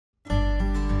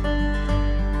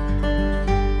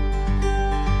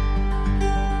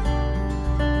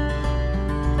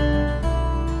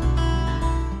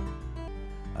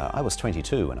was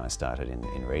 22 when I started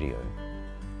in radio,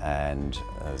 and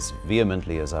as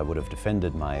vehemently as I would have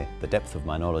defended the depth of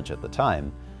my knowledge at the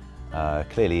time,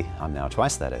 clearly I'm now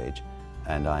twice that age,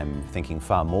 and I'm thinking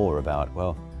far more about,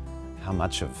 well, how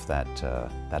much of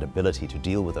that ability to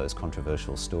deal with those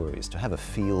controversial stories, to have a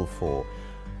feel for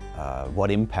what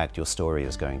impact your story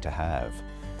is going to have,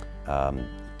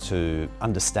 to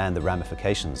understand the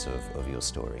ramifications of your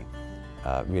story,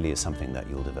 really is something that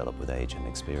you'll develop with age and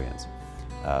experience.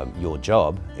 Your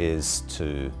job is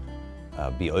to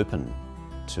be open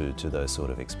to those sort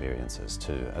of experiences,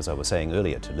 to, as I was saying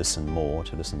earlier, to listen more,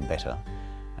 to listen better,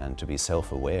 and to be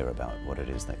self-aware about what it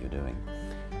is that you're doing.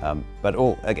 But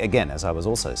again, as I was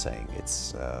also saying,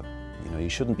 it's, you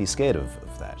shouldn't be scared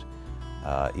of that.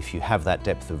 If you have that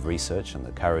depth of research and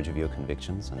the courage of your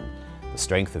convictions and the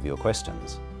strength of your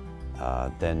questions,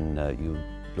 then you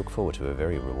look forward to a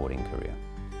very rewarding career.